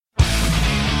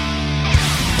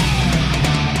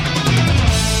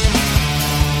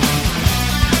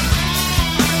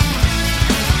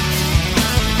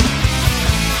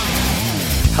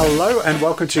Hello and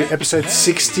welcome to episode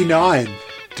 69,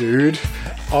 dude,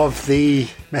 of the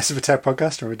Massive Attack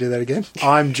podcast. Want to do that again?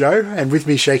 I'm Joe, and with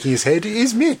me shaking his head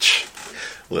is Mitch.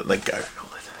 Let go.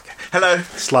 Hello.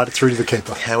 Slide it through to the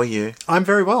keeper. How are you? I'm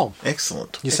very well.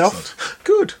 Excellent. Yourself?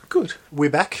 Excellent. Good.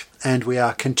 We're back, and we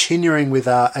are continuing with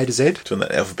our A to Z. Doing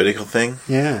that alphabetical thing.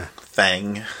 Yeah.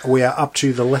 Thang. We are up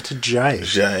to the letter J.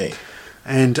 J.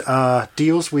 And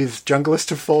deals with Junglist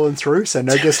have fallen through, so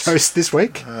no guest host this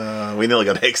week. We nearly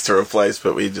got X to replace,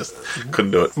 but we just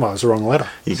couldn't do it. Well, it was the wrong letter.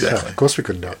 Exactly. So of course we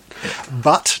couldn't do it. Yeah.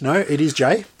 But, no, it is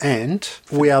J, and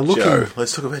we are looking... Joe,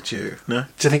 let's talk about you. No?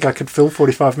 Do you think I could fill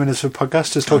 45 minutes of a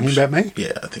podcast just talking about me?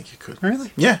 Yeah, I think you could.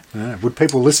 Really? Yeah. Would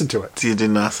people listen to it? You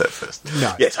didn't ask that first.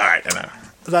 No. Yes, all right, I know.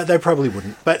 They probably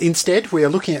wouldn't. But instead, we are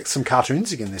looking at some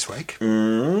cartoons again this week.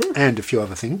 And a few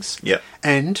other things. Yep.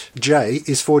 And J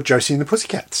is for Josie and the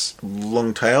Pussycats.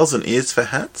 Long tails and ears for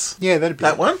hats? Yeah, that'd be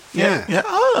that it. one? Yeah.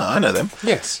 Oh, I know them.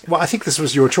 Yes. Well, I think this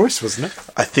was your choice, wasn't it?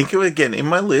 I think it was, again, in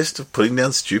my list of putting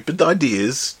down stupid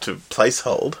ideas to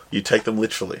placehold, you take them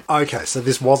literally. Okay, so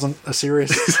this wasn't a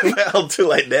serious thing? Well, too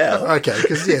late now. Okay,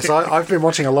 because, yes, I've been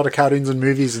watching a lot of cartoons and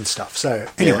movies and stuff. So,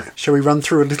 anyway, Shall we run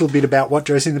through a little bit about what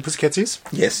Josie and the Pussycats is?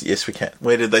 Yes, we can.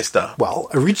 Where did they start? Well,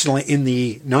 originally in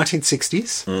the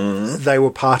 1960s, they were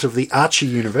part of the Archie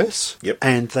universe. Yep.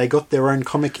 And they got their own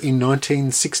comic in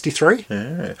 1963.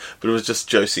 Yeah, but it was just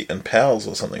Josie and Pals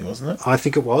or something, wasn't it? I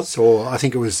think it was, or I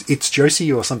think it was It's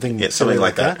Josie or something. Yeah, something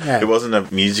like that. Yeah. It wasn't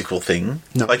a musical thing.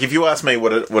 No. Like, if you ask me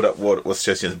what was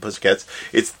Josie and the Pussycats,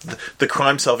 it's the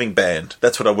crime-solving band.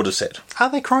 That's what I would have said. Are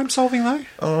they crime-solving, though?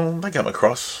 Oh, they come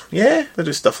across. Yeah, they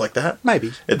do stuff like that.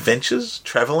 Maybe. Adventures,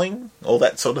 travelling, all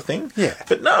that sort of thing. Yeah.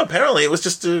 But no, apparently it was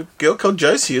just a girl called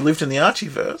Josie who lived in the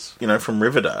Archieverse, from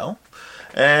Riverdale,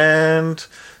 and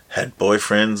had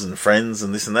boyfriends and friends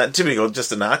and this and that. Typical,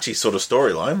 just an Archie sort of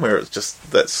storyline where it's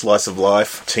just that slice of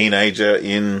life teenager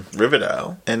in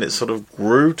Riverdale, and it sort of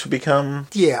grew to become...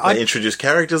 Yeah, they introduced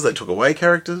characters, they took away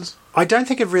characters. I don't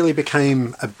think it really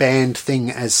became a banned thing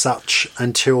as such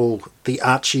until the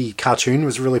Archie cartoon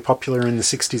was really popular in the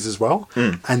 60s as well.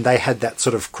 And they had that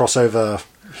sort of crossover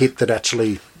hit that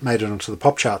actually made it onto the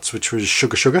pop charts, which was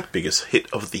Sugar Sugar. Biggest hit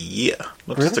of the year.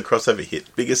 Not Really? just a crossover hit.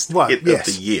 Biggest hit of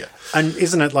the year. And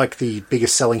isn't it like the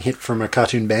biggest selling hit from a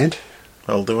cartoon band?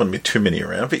 Well, there won't be too many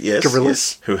around, but yes. Gorillaz.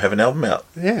 Yes, who have an album out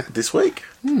this week,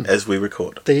 as we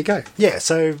record. There you go. Yeah,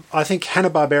 so I think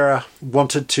Hanna-Barbera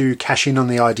wanted to cash in on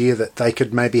the idea that they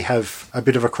could maybe have a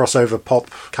bit of a crossover pop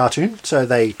cartoon, so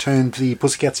they turned the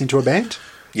Pussycats into a band.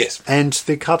 Yes. And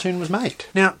the cartoon was made.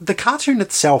 Now, the cartoon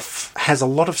itself has a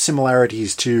lot of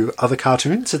similarities to other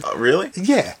cartoons. Really?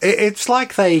 Yeah. It's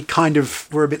like they kind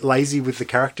of were a bit lazy with the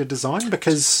character design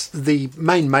because the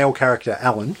main male character,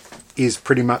 Alan, is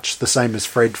pretty much the same as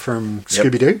Fred from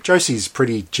Scooby-Doo. Josie's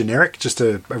pretty generic, just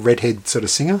a redhead sort of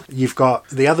singer. You've got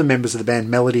the other members of the band,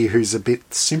 Melody, who's a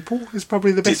bit simple, is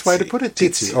probably the best way to put it.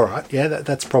 Ditzy. All right, yeah,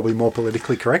 that's probably more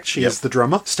politically correct. She is the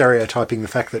drummer, stereotyping the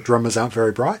fact that drummers aren't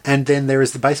very bright. And then there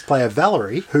is the bass player,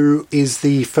 Valerie, who is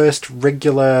the first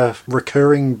regular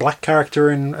recurring black character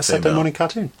in a Saturday morning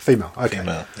cartoon. Female, okay.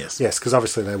 Female, yes. Yes, because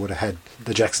obviously they would have had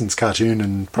the Jacksons cartoon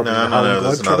and probably the No, Harlem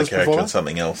there's another Globetrotters character before and that.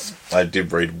 something else. I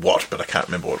did read what, but I can't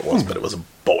remember what it was, but it was a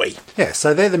boy. Yeah,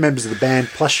 so they're the members of the band,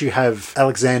 plus you have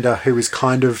Alexander, who is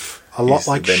kind of a lot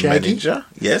like the Shaggy. Manager,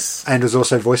 yes. And was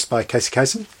also voiced by Casey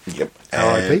Kasem. Yep.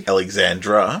 R.I.P. And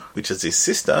Alexandra, which is his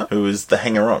sister, who is the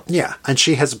hanger-on. Yeah, and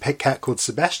she has a pet cat called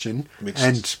Sebastian,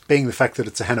 and being the fact that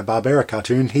it's a Hanna-Barbera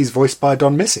cartoon, he's voiced by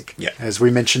Don Messick. Yeah. As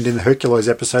we mentioned in the Hercules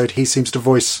episode, he seems to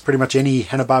voice pretty much any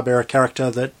Hanna-Barbera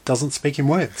character that doesn't speak in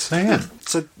words. So, yeah.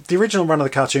 So, the original run of the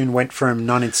cartoon went from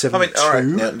 1972... all right,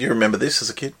 now, do you remember this as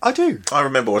a kid? I do. I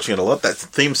remember watching it a lot. That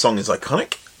theme song is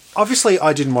iconic. Obviously,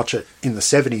 I didn't watch it in the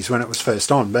 70s when it was first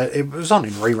on, but it was on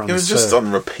in reruns. It was just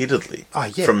on repeatedly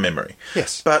from memory.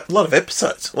 Yes. But a lot of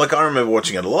episodes. Like, I remember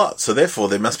watching it a lot, so therefore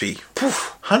there must be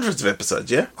hundreds of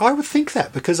episodes, yeah? I would think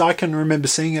that, because I can remember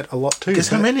seeing it a lot too. Guess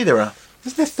how many there are?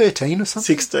 Isn't there 13 or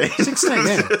something? 16. 16,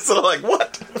 yeah. It's sort of like,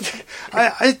 what?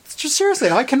 I just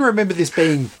seriously, I can remember this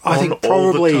being, I think, all the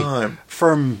probably time.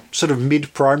 from sort of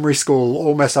mid-primary school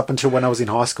almost up until when I was in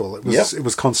high school. It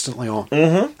was constantly on.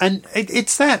 Mm-hmm. And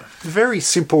it's that very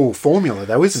simple formula,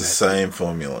 though, isn't it? Same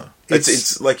formula.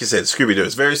 It's like you said, Scooby-Doo.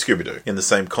 It's very Scooby-Doo. In the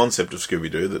same concept of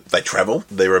Scooby-Doo, that they travel.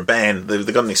 They're a band.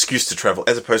 They've got an excuse to travel,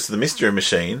 as opposed to the Mystery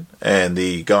Machine and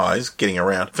the guys getting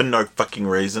around for no fucking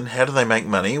reason. How do they make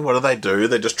money? What do?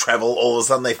 They just travel. All of a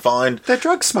sudden they find... They're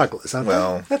drug smugglers, aren't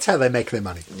they? That's how they make their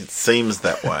money. It seems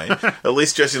that way. At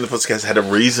least Josie and the Pussycats had a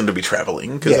reason to be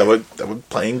travelling, because they were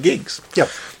playing gigs. Yep.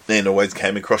 and always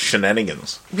came across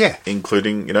shenanigans. Yeah.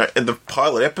 Including, in the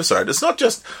pilot episode, it's not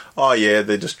just, oh yeah,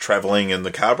 they're just travelling and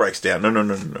the car breaks down.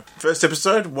 No. First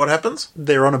episode, what happens?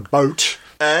 They're on a boat.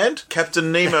 And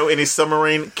Captain Nemo in his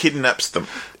submarine kidnaps them.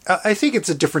 I think it's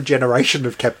a different generation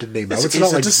of Captain Nemo. It's he's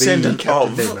not a like descendant the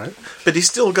Captain of, Nemo. But he's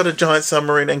still got a giant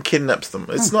submarine and kidnaps them.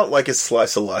 It's not like a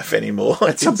slice of life anymore.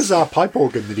 It's some bizarre pipe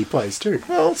organ that he plays too.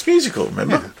 Well, it's musical,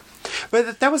 remember? Yeah.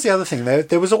 But that was the other thing.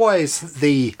 There was always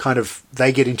the kind of,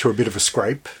 they get into a bit of a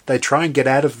scrape. They try and get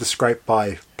out of the scrape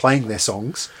by playing their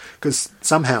songs, because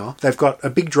somehow they've got a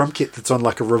big drum kit that's on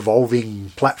like a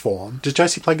revolving platform. Does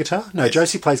Josie play guitar? No, yes.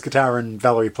 Josie plays guitar and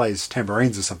Valerie plays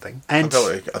tambourines or something. And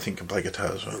Valerie, I think, can play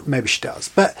guitar as well. Maybe she does.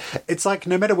 But it's like,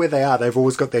 no matter where they are, they've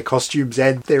always got their costumes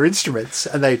and their instruments,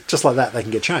 and they, just like that, they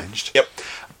can get changed. Yep.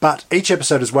 But each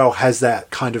episode as well has that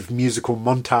kind of musical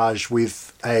montage with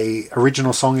a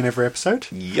original song in every episode.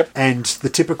 Yep. And the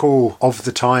typical of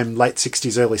the time, late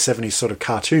 60s, early 70s sort of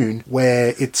cartoon,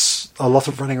 where it's a lot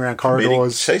of running around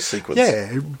corridors. Chase sequence.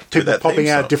 Yeah. People popping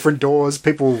out different doors,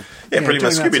 people... Yeah, pretty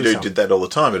much Scooby-Doo did that all the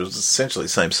time. It was essentially the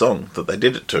same song that they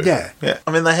did it to. Yeah. Yeah.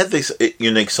 I mean, they had this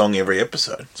unique song every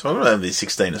episode. So I don't know, these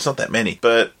 16, it's not that many.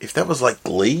 But if that was like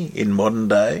Glee in modern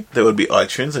day, there would be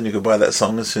iTunes and you could buy that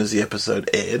song as soon as the episode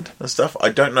aired and stuff. I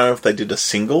don't know if they did a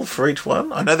single for each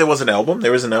one. I know there was an album.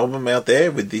 There is an album out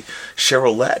there with the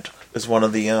Cheryl Ladd as one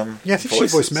of the yeah, I think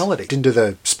voices. She voiced Melody. Didn't do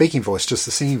the speaking voice, just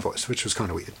the singing voice, which was kind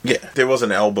of weird. Yeah, there was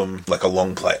an album, like a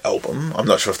long play album. I'm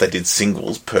not sure if they did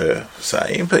singles per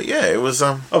se, but yeah, it was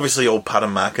obviously all part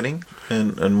of marketing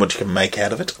and what you can make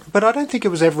out of it. But I don't think it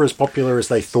was ever as popular as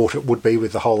they thought it would be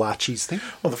with the whole Archie's thing.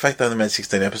 Well, the fact they only made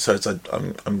 16 episodes,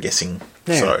 I'm guessing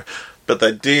so. But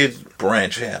they did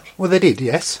branch out. Well, they did,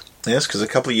 yes. Yes, because a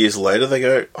couple of years later they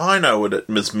go, I know what it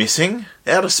was missing.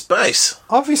 Outer space.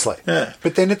 Obviously. Yeah.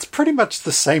 But then it's pretty much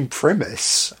the same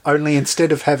premise, only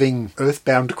instead of having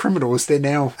earthbound criminals, they're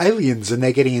now aliens and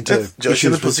they're getting into Josie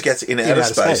and the Pussycats in outer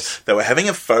space. They were having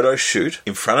a photo shoot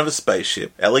in front of a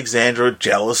spaceship. Alexandra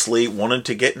jealously wanted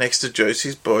to get next to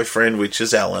Josie's boyfriend, which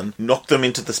is Alan, knocked them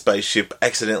into the spaceship,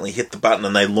 accidentally hit the button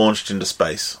and they launched into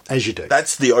space. As you do.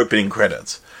 That's the opening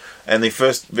credits. And the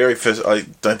very first, I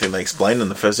don't think they explained in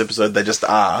the first episode, they just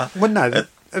are. Well, no,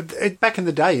 back in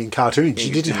the day in cartoons,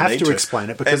 you didn't have to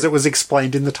explain it because it was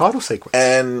explained in the title sequence.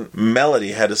 And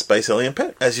Melody had a space alien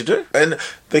pet, as you do. And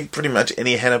they pretty much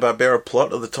any Hanna-Barbera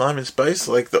plot of the time in space,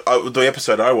 like the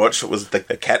episode I watched, it was the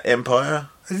Cat Empire.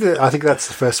 I think that's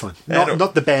the first one.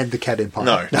 Not the band, the Cat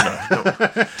Empire. No.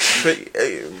 But...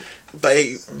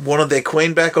 they wanted their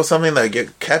queen back or something. They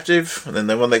get captive, and then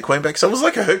they want their queen back. So it was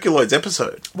like a Herculoids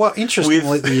episode. Well,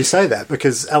 interestingly that you say that,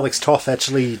 because Alex Toth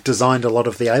actually designed a lot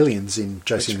of the aliens in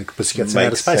Josie and the Pussycats in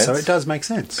outer space, so it does make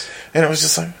sense. And it was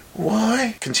just like,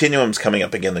 why? Continuum's coming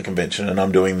up again, the convention, and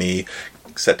I'm doing the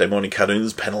Saturday Morning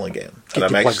Cartoons panel again.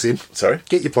 Get your plugs in. Sorry?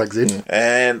 Get your plugs in.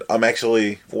 And I'm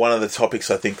actually, one of the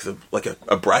topics I think, like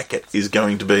a bracket, is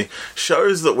going to be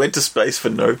shows that went to space for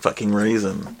no fucking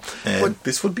reason. And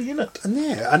this would be in it. And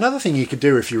yeah, another thing you could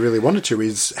do if you really wanted to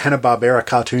is Hanna-Barbera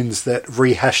cartoons that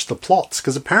rehash the plots,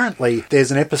 because apparently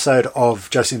there's an episode of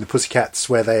Josie and the Pussycats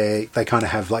where they kind of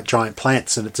have like giant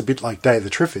plants and it's a bit like Day of the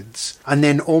Triffids. And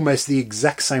then almost the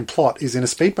exact same plot is in a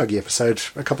Speed Buggy episode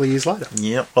a couple of years later.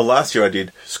 Yeah. Well, last year I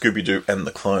did Scooby-Doo and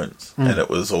the Clones, and it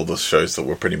was all the shows that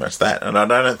were pretty much that. And I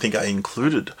don't think I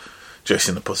included Josie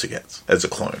and the Pussycats as a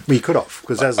clone. Well, you could have,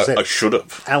 because as I said, I should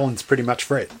have. Alan's pretty much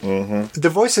Fred. Mm-hmm. The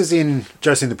voices in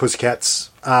Josie and the Pussycats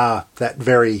are that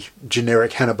very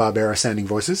generic Hanna-Barbera sounding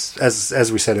voices.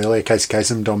 As we said earlier, Casey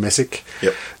Kasem, Don Messick.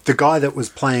 Yep. The guy that was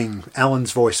playing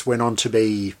Alan's voice went on to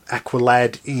be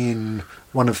Aqualad in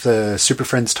one of the Super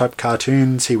Friends type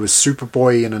cartoons. He was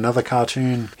Superboy in another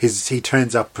cartoon. He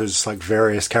turns up as like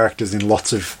various characters in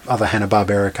lots of other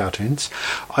Hanna-Barbera cartoons.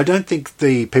 I don't think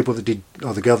the people that did,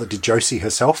 or the girl that did Josie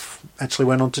herself, actually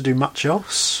went on to do much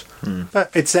else.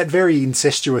 But it's that very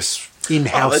incestuous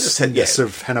in-house-ness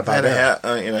of Hanna-Barbera.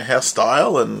 They had a house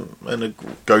style and a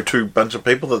go-to bunch of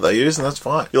people that they use, and that's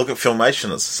fine. You look at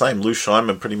Filmation, it's the same. Lou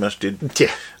Scheimer pretty much did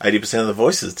 80% of the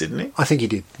voices, didn't he? I think he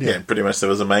did. Yeah, pretty much there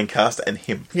was a main cast and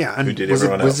him. Yeah, and who did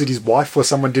everyone else. Was it his wife or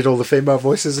someone did all the female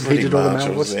voices and he did all the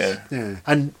male voices? Yeah.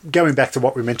 And going back to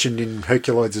what we mentioned in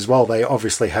Herculoids as well, they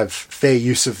obviously have fair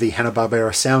use of the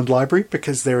Hanna-Barbera sound library,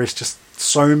 because there is just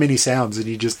so many sounds and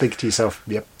you just think to yourself,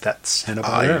 yep, that's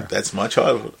Hanna-Barbera. That's my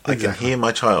childhood. Exactly. I can hear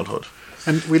my childhood.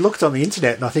 And we looked on the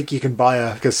internet and I think you can buy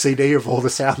a CD of all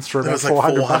the sounds for about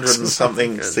 $400 and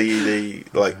something CD,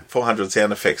 like 400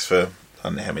 sound effects for I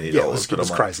don't know how many dollars. It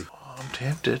was crazy. I'm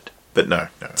tempted. But no.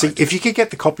 See, if you could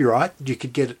get the copyright, you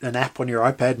could get an app on your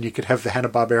iPad and you could have the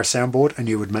Hanna-Barbera soundboard and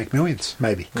you would make millions,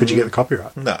 maybe. Could you get the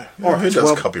copyright? No. Who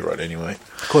does copyright anyway?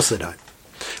 Of course they don't.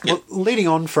 Well, leading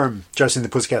on from Josie and the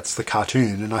Pussycats, the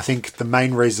cartoon, and I think the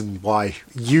main reason why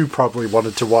you probably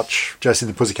wanted to watch Josie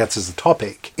and the Pussycats as a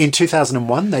topic, in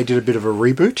 2001 they did a bit of a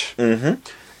reboot. Mm-hmm.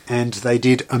 And they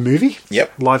did a movie.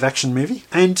 Yep. Live-action movie.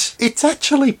 And it's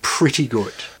actually pretty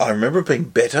good. I remember it being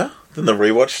better than the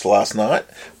rewatch last night,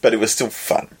 but it was still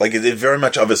fun. Like, it did very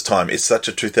much of its time. It's such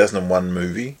a 2001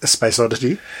 movie. A Space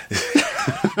Oddity.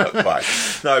 Not quite.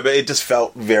 No, but it just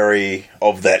felt very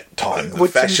of that time. The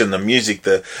fashion, the music,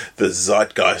 the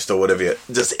zeitgeist or whatever.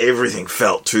 Just everything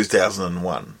felt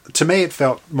 2001. To me, it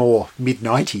felt more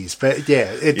mid-90s. But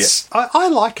yeah, it's I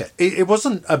like it. It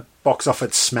wasn't a box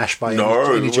office smash by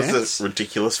any chance. It was a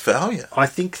ridiculous failure. I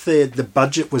think the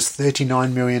budget was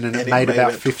 $39 million and it made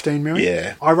about $15 million.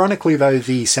 Yeah. Ironically, though,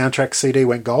 the soundtrack CD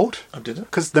went gold. Oh, did it?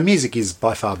 Because the music is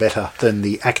by far better than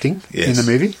the acting in the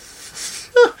movie.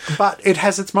 But it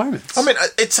has its moments. I mean,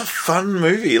 it's a fun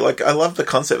movie. Like, I love the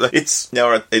concept. It's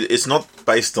not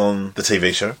based on the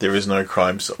TV show. There is no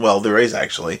crimes. Well, there is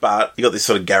actually, but you got this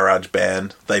sort of garage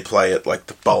band. They play at like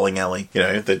the bowling alley. You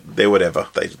know, they're whatever.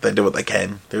 They do what they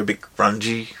can. They're a bit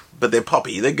grungy. But they're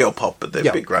poppy. They're girl pop, but they're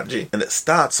a bit grungy. And it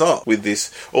starts off with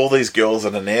all these girls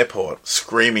at an airport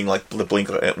screaming like the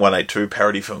Blink-182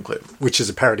 parody film clip. Which is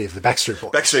a parody of the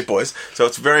Backstreet Boys. So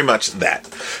it's very much that.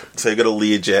 So you've got a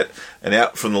Learjet, and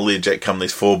out from the Learjet come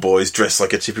these four boys dressed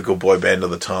like a typical boy band of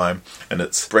the time. And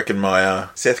it's Breckenmeyer,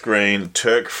 Seth Green,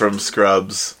 Turk from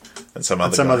Scrubs, and some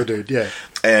other dude, yeah.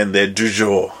 And they're du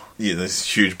jour. Yeah,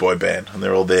 this huge boy band, and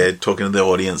they're all there talking to the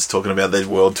audience, talking about their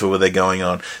world tour they're going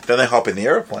on. Then they hop in the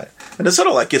aeroplane, and it's sort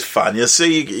of like, it's fun. You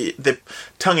see, they're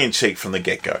tongue-in-cheek from the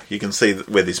get-go. You can see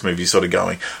where this movie's sort of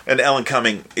going. And Alan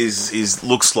Cumming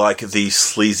looks like the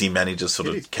sleazy manager sort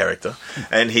of character,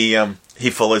 and he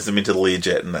follows them into the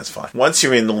Learjet, and that's fine. Once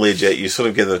you're in the Learjet, you sort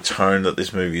of get the tone that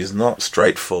this movie is not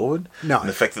straightforward. No. And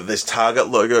the fact that there's Target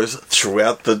logos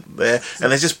throughout there,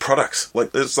 and there's just products. Like,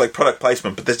 it's like product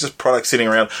placement, but there's just products sitting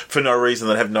around for no reason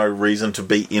that have no reason to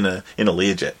be in a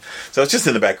Learjet. So it's just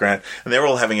in the background, and they're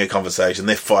all having a conversation.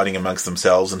 They're fighting amongst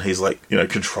themselves, and he's like,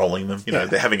 controlling them.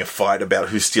 They're having a fight about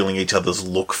who's stealing each other's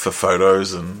look for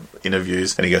photos and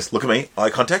interviews. And he goes, "Look at me, eye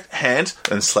contact, hand,"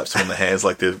 and slaps them on the hands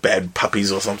like they're bad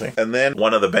puppies or something. And then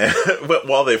one of the band,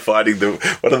 while they're fighting,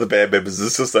 one of the band members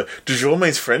is just like, "Du jour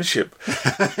means friendship."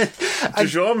 Du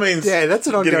jour means that's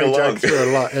an ongoing joke through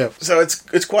a lot. Yeah. So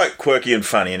it's quite quirky and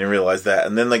funny, and you realise that.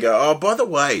 And then they go, "Oh, by the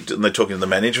way," and they're talking to the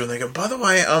manager, and they go, "By the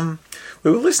way, we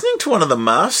were listening to one of the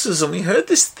masters, and we heard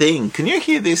this thing. Can you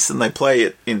hear this?" And they play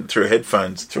it through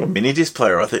headphones, through a mini disc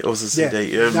player. I think it was a CD.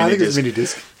 I think it was a mini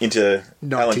disc. Into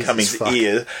Alan Cumming's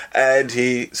ear, and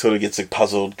he sort of gets a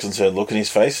puzzled, concerned look in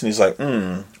his face, and he's like,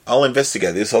 "I'll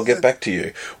investigate this. I'll get back to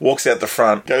you." Walks out the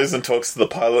front, goes and talks to the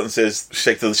pilot and says,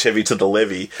 "Shake the Chevy to the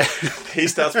levee." He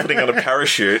starts putting on a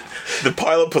parachute. The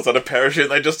pilot puts on a parachute,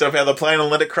 and they just jump out of the plane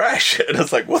and let it crash. And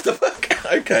it's like, what the fuck?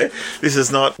 Okay. This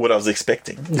is not what I was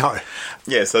expecting. No.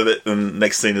 Yeah, so the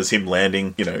next scene is him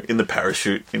landing, in the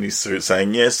parachute in his suit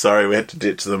saying, "Yes, sorry, we had to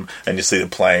ditch them." And you see the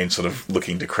plane sort of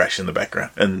looking to crash in the background.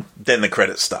 And then the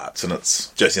credits starts, and it's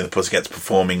Josie and the Pussycats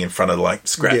performing in front of, like,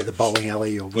 scrap. Yeah, the bowling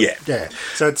alley. Yeah.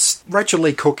 So it's Rachel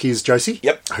Lee Cook is Josie.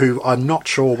 Yep. Who I'm not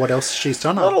sure what else she's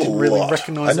done. I didn't really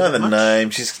recognise her. I know the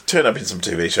name. She's turned up in some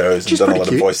TV shows and done a lot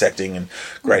of voice acting, and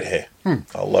great hair.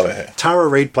 I love her hair. Tara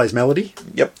Reid plays Melody.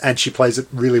 Yep. And she plays it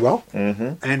really well.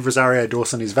 Mm-hmm. And Rosario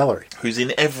Dawson is Valerie. Who's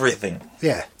in everything.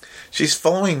 Yeah. She's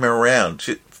following me around.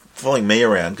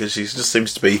 Because she just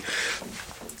seems to be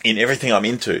in everything I'm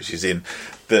into. She's in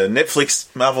the Netflix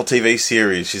Marvel TV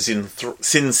series. She's in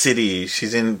Sin City.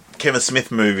 She's in Kevin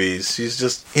Smith movies. She's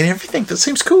just in everything. That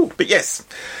seems cool. But yes.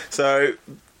 So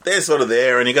they're sort of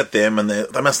there, and you got them, and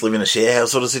they must live in a share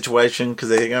house sort of situation, because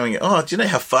they're going, "Oh, do you know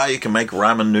how far you can make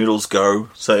ramen noodles go?"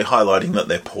 So highlighting that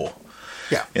they're poor.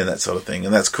 Yeah. And that sort of thing.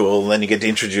 And that's cool. And then you get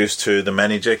introduced to the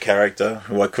manager character,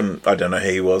 who I don't know who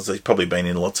he was. He's probably been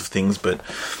in lots of things, but...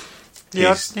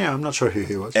 Yeah, I'm not sure who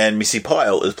he was. And Missy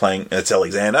Pyle is playing... It's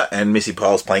Alexander, and Missy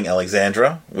Pyle's playing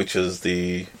Alexandra, which is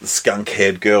the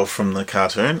skunk-haired girl from the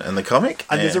cartoon and the comic.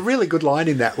 And there's a really good line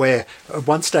in that where at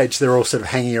one stage they're all sort of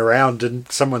hanging around and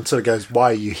someone sort of goes,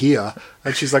 "Why are you here?"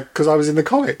 And she's like, because I was in the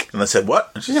comic. And they said,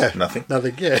 what? And she said, Nothing,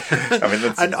 yeah. I mean,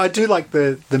 that's... And I do like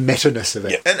the meta-ness of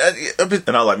it. Yeah,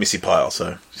 and I like Missy Pyle,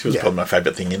 so she was probably my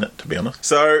favourite thing in it, to be honest.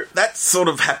 So that sort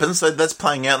of happens, so that's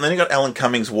playing out, and then you got Alan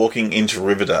Cummings walking into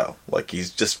Riverdale. Like,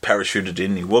 he's just parachuted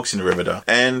in, he walks into Riverdale,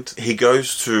 and he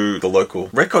goes to the local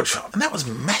record shop, and that was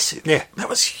massive. Yeah. That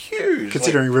was huge.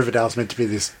 Considering Riverdale's meant to be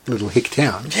this little hick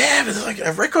town. Yeah, but like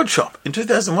a record shop in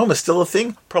 2001 was still a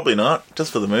thing? Probably not,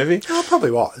 just for the movie. Oh, it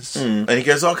probably was. And he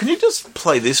goes, oh, can you just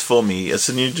play this for me? It's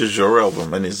a new De Jour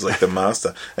album, and he's like the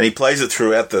master. And he plays it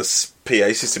throughout this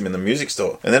PA system in the music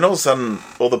store. And then all of a sudden,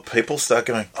 all the people start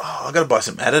going, oh, I've got to buy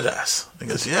some Adidas. He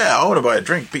goes, yeah, I want to buy a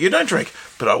drink, but you don't drink.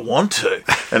 But I want to.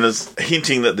 And it's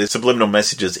hinting that there's subliminal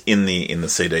messages in the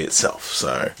CD itself.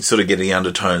 So you sort of get the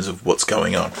undertones of what's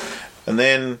going on. And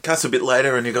then cuts a bit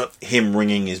later and you got him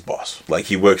ringing his boss. Like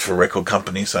he works for a record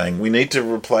company saying, we need to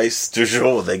replace De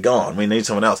Jour, they're gone, we need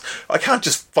someone else. I can't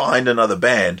just find another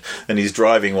band. And he's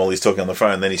driving while he's talking on the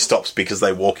phone, and then he stops because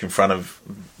they walk in front of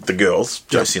the girls,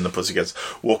 Josie and the Pussycats,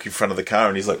 walk in front of the car,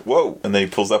 and he's like, whoa. And then he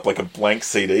pulls up like a blank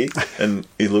CD and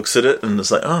he looks at it and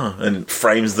it's like, oh, and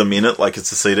frames them in it like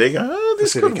it's a CD. Going, oh,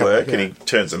 this could work. And he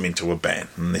turns them into a band.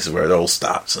 And this is where it all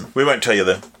starts. And we won't tell you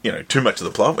too much of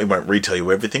the plot. We won't retell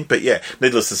you everything. But yeah,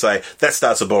 needless to say, that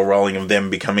starts the ball rolling of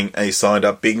them becoming a signed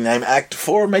up big name act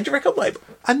for a major record label.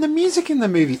 And the music in the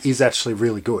movie is actually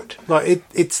really good. Like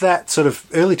it's that sort of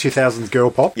early 2000s girl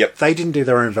pop. Yep. They didn't do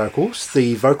their own vocals.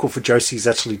 The vocal for Josie is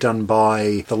actually done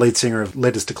by the lead singer of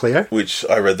Letters to Cleo. Which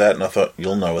I read that and I thought,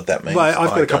 you'll know what that means. Well, I've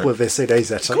got a couple of their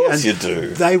CDs actually. Of course you do.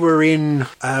 They were in,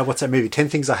 what's that movie? 10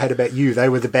 Things I Hate About You. They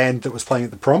were the band that was playing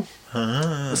at the prom.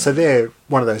 Ah. So they're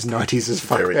one of those 90s as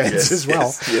fuck bands as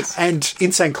well. Yes. And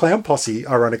Insane Clown Posse,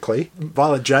 ironically,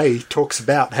 Violet J talks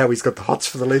about how he's got the hots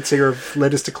for the lead singer of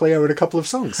Letters to Cleo in a couple of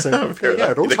songs. So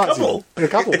it all ties in. In a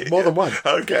couple, more than one.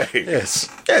 Okay. Yes.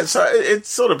 Yeah, so it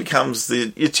sort of becomes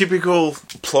your typical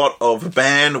plot of a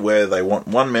band where they want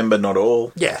one member, not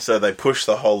all. Yeah. So they push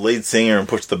the whole lead singer and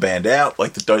push the band out,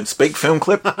 like the Don't Speak film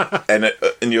clip. and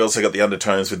you also got the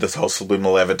undertones with this whole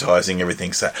subliminal advertising,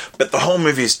 everything. So, but the whole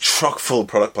movie is chock full of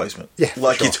product placement. Yeah,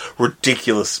 like it's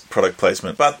ridiculous product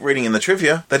placement. But reading in the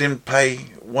trivia, they didn't pay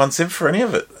 1 cent for any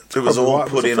of it. It was all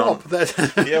put in on.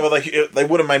 Yeah, well, they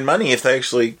would have made money if they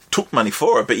actually took money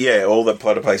for it. But yeah, all that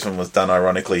product placement was done.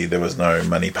 Ironically, there was no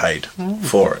money paid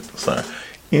for it. So.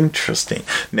 Interesting.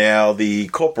 Now, the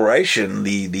corporation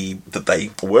that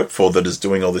they work for that is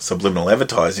doing all this subliminal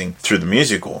advertising through the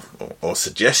music or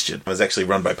suggestion was actually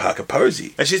run by Parker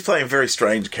Posey. And she's playing a very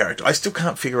strange character. I still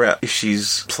can't figure out if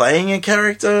she's playing a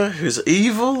character who's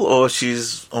evil or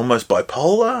she's almost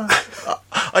bipolar.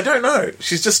 I don't know.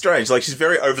 She's just strange. Like, she's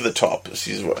very over the top.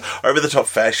 She's over the top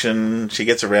fashion. She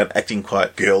gets around acting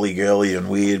quite girly and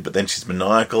weird, but then she's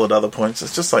maniacal at other points.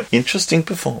 It's just like interesting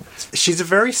performance. She's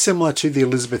very similar to the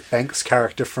Elizabeth Banks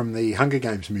character from the Hunger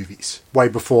Games movies, way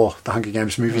before the Hunger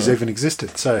Games movies even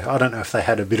existed. So I don't know if they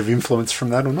had a bit of influence from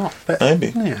that or not. But,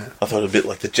 maybe. Yeah. I thought a bit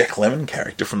like the Jack Lemmon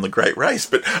character from The Great Race,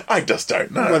 but I just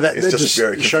don't know. Well, that just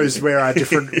very shows where our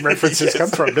different references come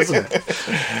from, doesn't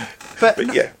it?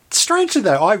 But yeah. Strangely,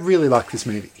 though, I really like this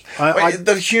movie.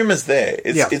 The humour's there.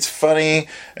 It's funny,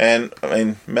 and I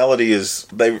mean, melody is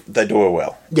they do it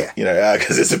well. Yeah,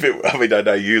 because it's a bit. I mean, I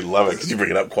know you love it because you bring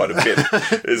it up quite a bit.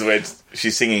 Is when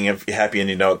she's singing "If You're Happy and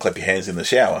You Know It, Clap Your Hands in the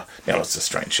Shower." It's a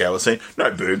strange shower scene.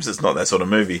 No boobs. It's not that sort of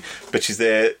movie. But she's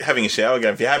there having a shower,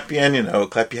 going, "If you're happy and you know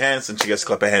it, clap your hands." And she goes to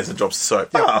clap her hands and drops the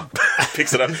soap.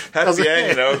 Picks it up. Happy and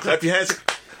you know it, clap your hands.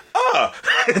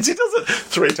 And she does it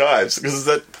 3 times because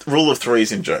that rule of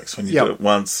threes in jokes. When you do it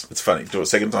once, it's funny. Do it a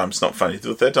second time, it's not funny. Do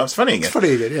it a third time, it's funny again. It's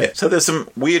funny again, yeah. So there's some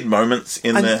weird moments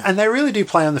in there. And they really do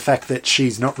play on the fact that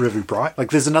she's not really bright.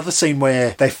 Like, there's another scene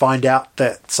where they find out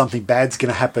that something bad's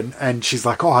going to happen and she's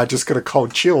like, I just got a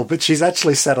cold chill. But she's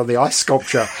actually sat on the ice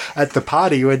sculpture at the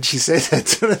party when she says that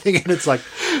sort of thing. And it's like,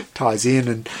 ties in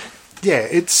and... Yeah,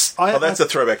 it's... that's a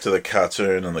throwback to the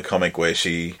cartoon and the comic where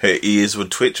her ears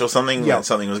would twitch or something when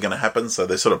something was going to happen. So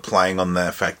they're sort of playing on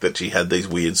the fact that she had these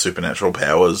weird supernatural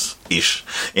powers-ish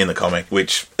in the comic,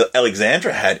 which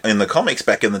Alexandra had in the comics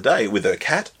back in the day with her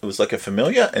cat. It was like a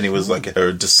familiar, and he was like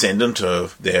a descendant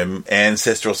of their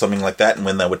ancestor or something like that. And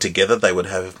when they were together, they would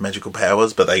have magical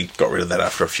powers, but they got rid of that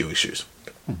after a few issues.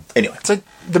 Anyway. So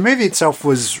the movie itself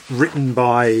was written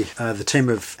by the team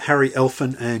of Harry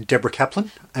Elfin and Deborah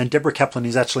Kaplan. And Deborah Kaplan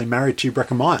is actually married to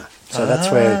Breckin Meyer. So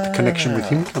that's where the connection with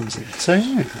him comes in. So,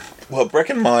 yeah. Well,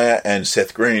 Breckenmeyer and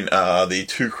Seth Green are the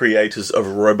two creators of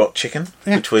Robot Chicken,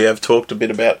 which we have talked a bit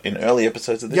about in early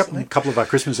episodes of this. Yep, a couple of our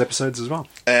Christmas episodes as well.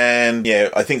 And yeah,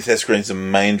 I think Seth Green's the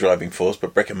main driving force,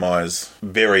 but Breckenmeyer's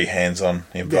very hands-on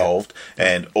involved,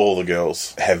 and all the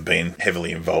girls have been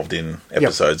heavily involved in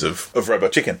episodes of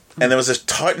Robot Chicken. And there was a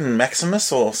Titan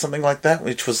Maximus or something like that,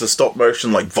 which was the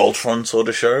stop-motion, like, Voltron sort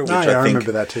of show, which I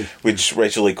remember that too. Which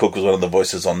Rachel Lee Cook was one of the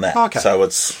voices on that. Okay. So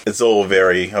it's all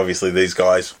very, obviously these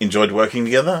guys enjoyed working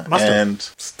together and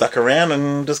stuck around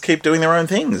and just keep doing their own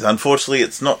things. Unfortunately,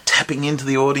 it's not tapping into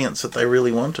the audience that they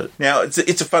really wanted. Now, it's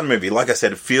a fun movie. Like I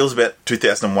said, it feels about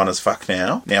 2001 as fuck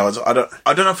now. Now, I don't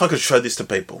know if I could show this to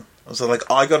people. So, like,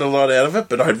 I got a lot out of it,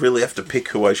 but I'd really have to pick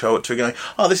who I show it to, going,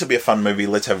 oh, this will be a fun movie,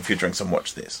 let's have a few drinks and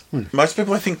watch this. Most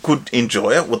people, I think, could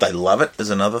enjoy it. Would they love it is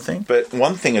another thing. But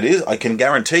one thing it is, I can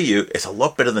guarantee you, it's a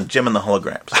lot better than Gem and the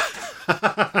Holograms.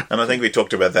 And I think we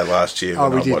talked about that last year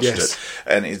when I watched it.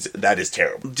 And that is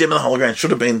terrible. Gem and the Holograms should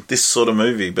have been this sort of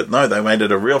movie, but no, they made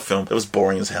it a real film that was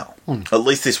boring as hell. At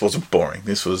least this wasn't boring.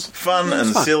 This was fun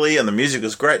and silly, and the music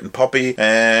was great and poppy,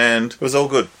 and it was all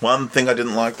good. One thing I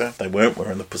didn't like, though, they weren't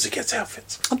wearing the Pussycats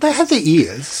outfits. They had the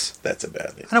ears. That's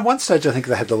about it. And at one stage, I think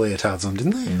they had the leotards on,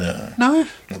 didn't they? No. No?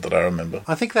 Not that I remember.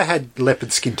 I think they had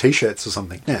leopard skin t-shirts or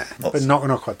something. Yeah, but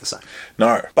not quite the same.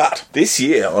 No. But this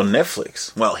year on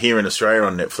Netflix, well, here in Australia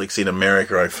on Netflix, in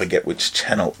America, I forget which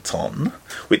channel it's on,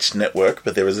 which network,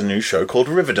 but there is a new show called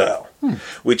Riverdale,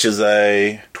 which is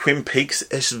a Twin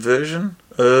Peaks-esque version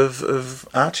of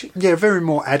Archie. Yeah, a very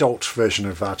more adult version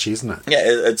of Archie, isn't it? Yeah,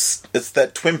 it's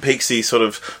that Twin Peaksy sort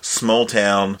of small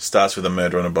town, starts with a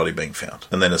murder and a body being found.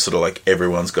 And then it's sort of like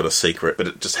everyone's got a secret, but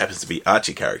it just happens to be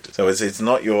Archie characters. So it's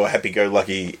not your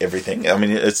happy-go-lucky everything. I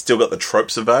mean, it's still got the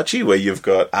tropes of Archie, where you've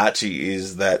got Archie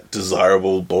is that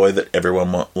desirable boy that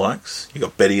everyone likes. You've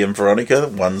got Betty and Veronica.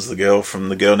 One's the girl from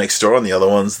The Girl Next Door, and the other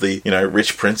one's the,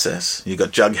 rich princess. You've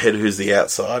got Jughead, who's the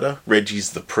outsider.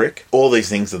 Reggie's the prick. All these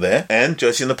things are there. And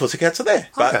Josie and the Pussycats are there.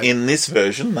 But in this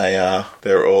version,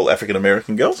 they're all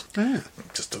African-American girls. Yeah.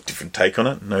 Just a different take on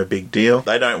it. No big deal.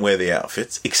 They don't wear the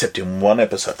outfits, except in one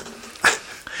episode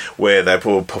where they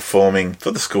were performing for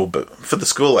the school. But for the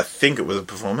school, I think it was a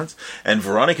performance. And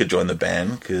Veronica joined the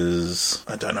band because,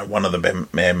 I don't know, one of the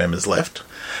band members left.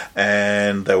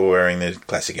 And they were wearing their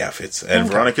classic outfits. And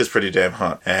Veronica's pretty damn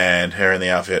hot. And her in the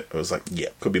outfit, I was like, yeah,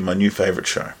 could be my new favourite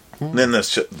show. And then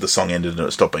the song ended and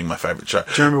it stopped being my favourite show. Do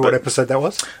you remember what episode that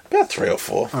was? About 3 or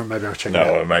 4. Oh, maybe I'll check it out.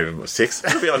 No, maybe it was 6.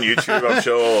 It'll be on YouTube, I'm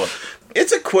sure.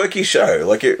 It's a quirky show.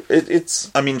 Like,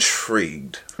 I'm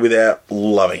intrigued without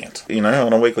loving it.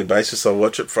 On a weekly basis, I'll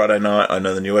watch it. Friday night, I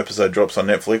know the new episode drops on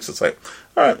Netflix. It's like,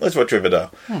 all right, let's watch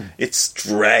Riverdale. It's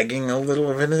dragging a little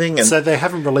of anything. And so they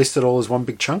haven't released it all as one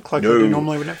big chunk like they do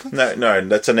normally with Netflix? No,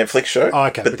 that's a Netflix show. Oh,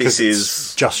 okay, but because this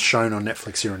is just shown on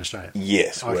Netflix here in Australia.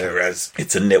 Yes, whereas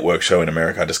it's a network show in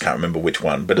America. I just can't remember which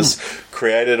one. But it's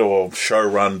created or show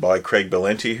run by Craig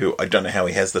Berlanti, who I don't know how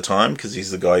he has the time, because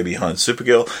he's the guy behind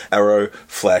Supergirl, Arrow,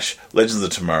 Flash, Legends of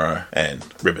Tomorrow, and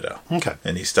Riverdale. Okay.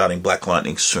 And he's starting Black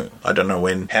Lightning soon. I don't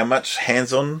know how much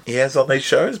hands-on he has on these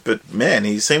shows, but man,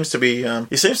 he seems to be,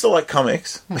 he seems to like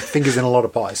comics. Fingers in a lot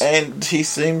of pies. And he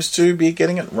seems to be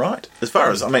getting it right. As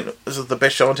far as, is it the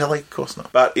best show on telly? Of course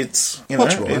not. But it's,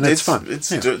 watchable, and it's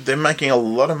fun. They're making a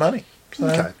lot of money.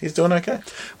 So he's doing okay.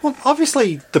 Well,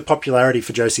 obviously the popularity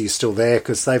for Josie is still there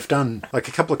because they've done like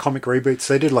a couple of comic reboots.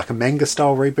 They did like a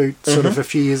manga-style reboot sort of a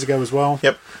few years ago as well.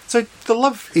 Yep. So the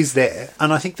love is there,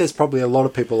 and I think there's probably a lot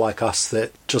of people like us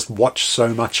that just watch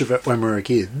so much of it when we were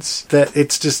kids that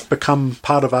it's just become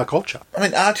part of our culture.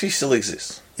 Archie still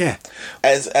exists. Yeah.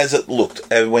 As it looked.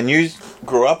 When you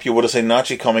grew up, you would have seen an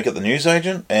Archie comic at the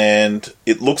newsagent, and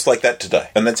it looks like that today.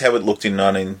 And that's how it looked in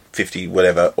 1950,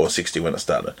 whatever, or 60 when it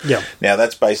started. Yeah. Now,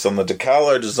 that's based on the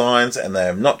DeCarlo designs, and they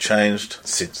have not changed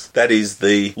since. That is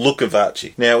the look of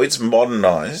Archie. Now, it's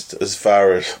modernised as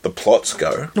far as the plots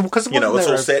go. Because it's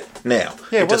all set now.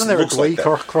 Yeah, wasn't there a Glee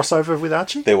crossover with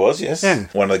Archie? There was, yes. Yeah.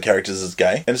 One of the characters is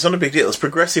gay, and it's not a big deal. It's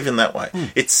progressive in that way.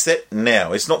 It's set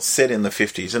now. It's not set in the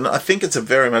 50s. And I think it's a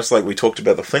very much like we talked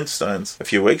about the Flintstones a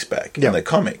few weeks back in the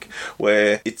comic,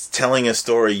 where it's telling a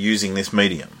story using this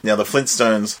medium. Now, the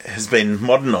Flintstones has been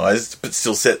modernised, but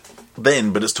still set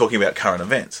then, but it's talking about current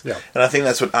events. Yeah. And I think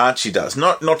that's what Archie does.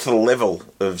 Not to the level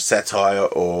of satire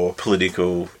or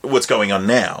political, what's going on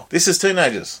now. This is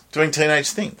teenagers doing teenage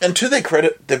things. And to their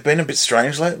credit, they've been a bit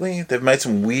strange lately. They've made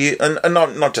some weird, and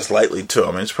not just lately too.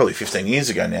 It's probably 15 years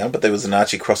ago now, but there was an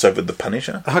Archie crossover with the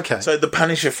Punisher. Okay. So the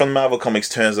Punisher from Marvel Comics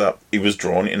turns up, he was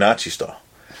drawn in Archie style.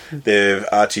 They're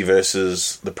Archie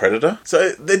versus the Predator.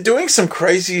 So they're doing some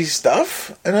crazy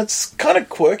stuff, and it's kind of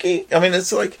quirky. I mean,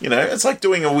 it's like, it's like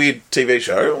doing a weird TV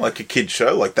show, like a kid's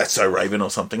show, like That's So Raven or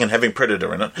something, and having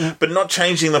Predator in it, but not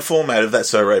changing the format of That's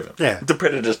So Raven. Yeah. The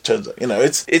Predator turns out,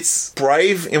 it's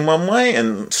brave in one way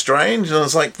and strange, and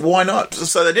it's like, why not?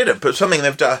 So they did it. But something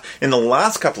they've done in the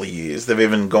last couple of years, they've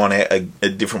even gone a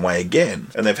different way again,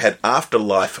 and they've had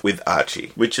Afterlife with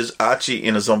Archie, which is Archie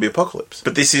in a zombie apocalypse.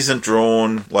 But this isn't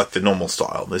drawn like the normal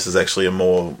style. This is actually a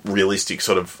more realistic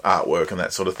sort of artwork and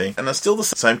that sort of thing. And they're still the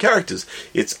same characters.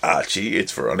 It's Archie,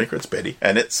 it's Veronica, it's Betty,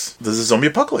 and there's a zombie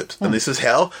apocalypse. And this is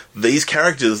how these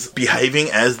characters behaving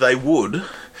as they would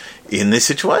in this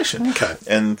situation. Okay.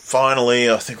 And finally,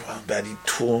 I think about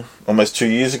almost 2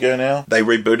 years ago now, they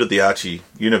rebooted the Archie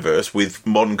universe with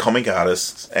modern comic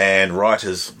artists and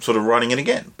writers sort of writing it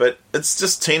again. But it's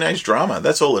just teenage drama.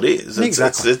 That's all it is.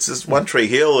 Exactly. It's just One Tree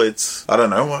Hill. It's, I don't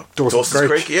know, what? Dawson's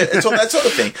Creek. Yeah, it's all that sort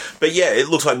of thing. But yeah, it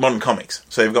looks like modern comics.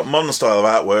 So you've got modern style of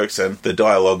artworks, and the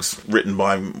dialogue's written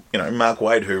by, Mark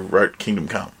Waid, who wrote Kingdom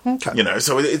Come. Okay.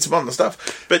 So it's modern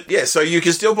stuff. But yeah, so you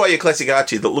can still buy your classic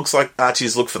Archie that looks like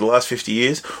Archie's looked for the last 50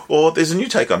 years, or there's a new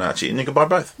take on Archie, and you can buy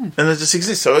both. And it just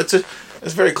exists. So it's a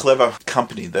very clever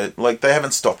company that, they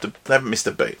haven't stopped it. They haven't missed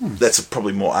a beat. That's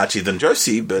probably more Archie than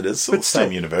Josie, but it's all the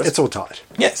same universe. It's all tight.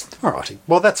 Yes. Alrighty.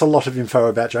 Well, that's a lot of info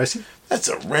about Josie. That's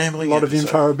a rambling lot of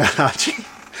info about Archie.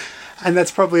 And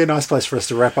that's probably a nice place for us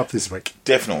to wrap up this week.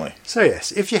 Definitely. So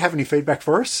yes, if you have any feedback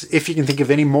for us, if you can think of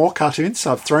any more cartoons,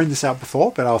 I've thrown this out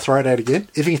before, but I'll throw it out again.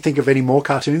 If you can think of any more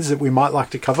cartoons that we might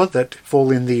like to cover that fall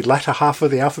in the latter half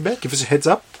of the alphabet, give us a heads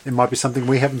up. It might be something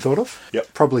we haven't thought of.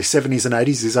 Yep. Probably 70s and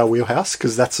 80s is our wheelhouse,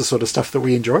 because that's the sort of stuff that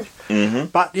we enjoy. Mm-hmm.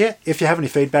 But yeah, if you have any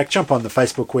feedback, jump on the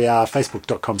Facebook. We are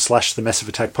facebook.com/The Massive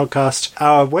Attack Podcast.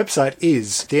 Our website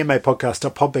is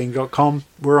themapodcast.podbean.com.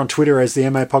 We're on Twitter as the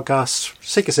MA Podcast.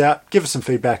 Seek us out, give us some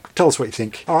feedback, tell us what you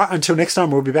think. All right, until next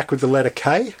time, we'll be back with the letter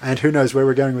K, and who knows where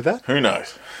we're going with that? Who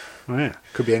knows? Oh, yeah,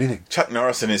 could be anything. Chuck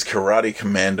Norris and his Karate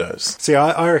Commandos. See,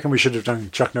 I reckon we should have done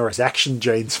Chuck Norris action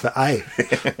jeans for A,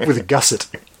 with a gusset.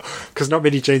 Because not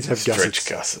many jeans have gussets. Stretch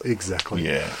gusset. Exactly.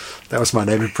 Yeah. That was my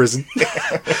name in prison.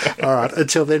 All right,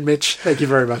 until then, Mitch, thank you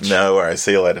very much. No worries.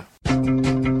 See you later.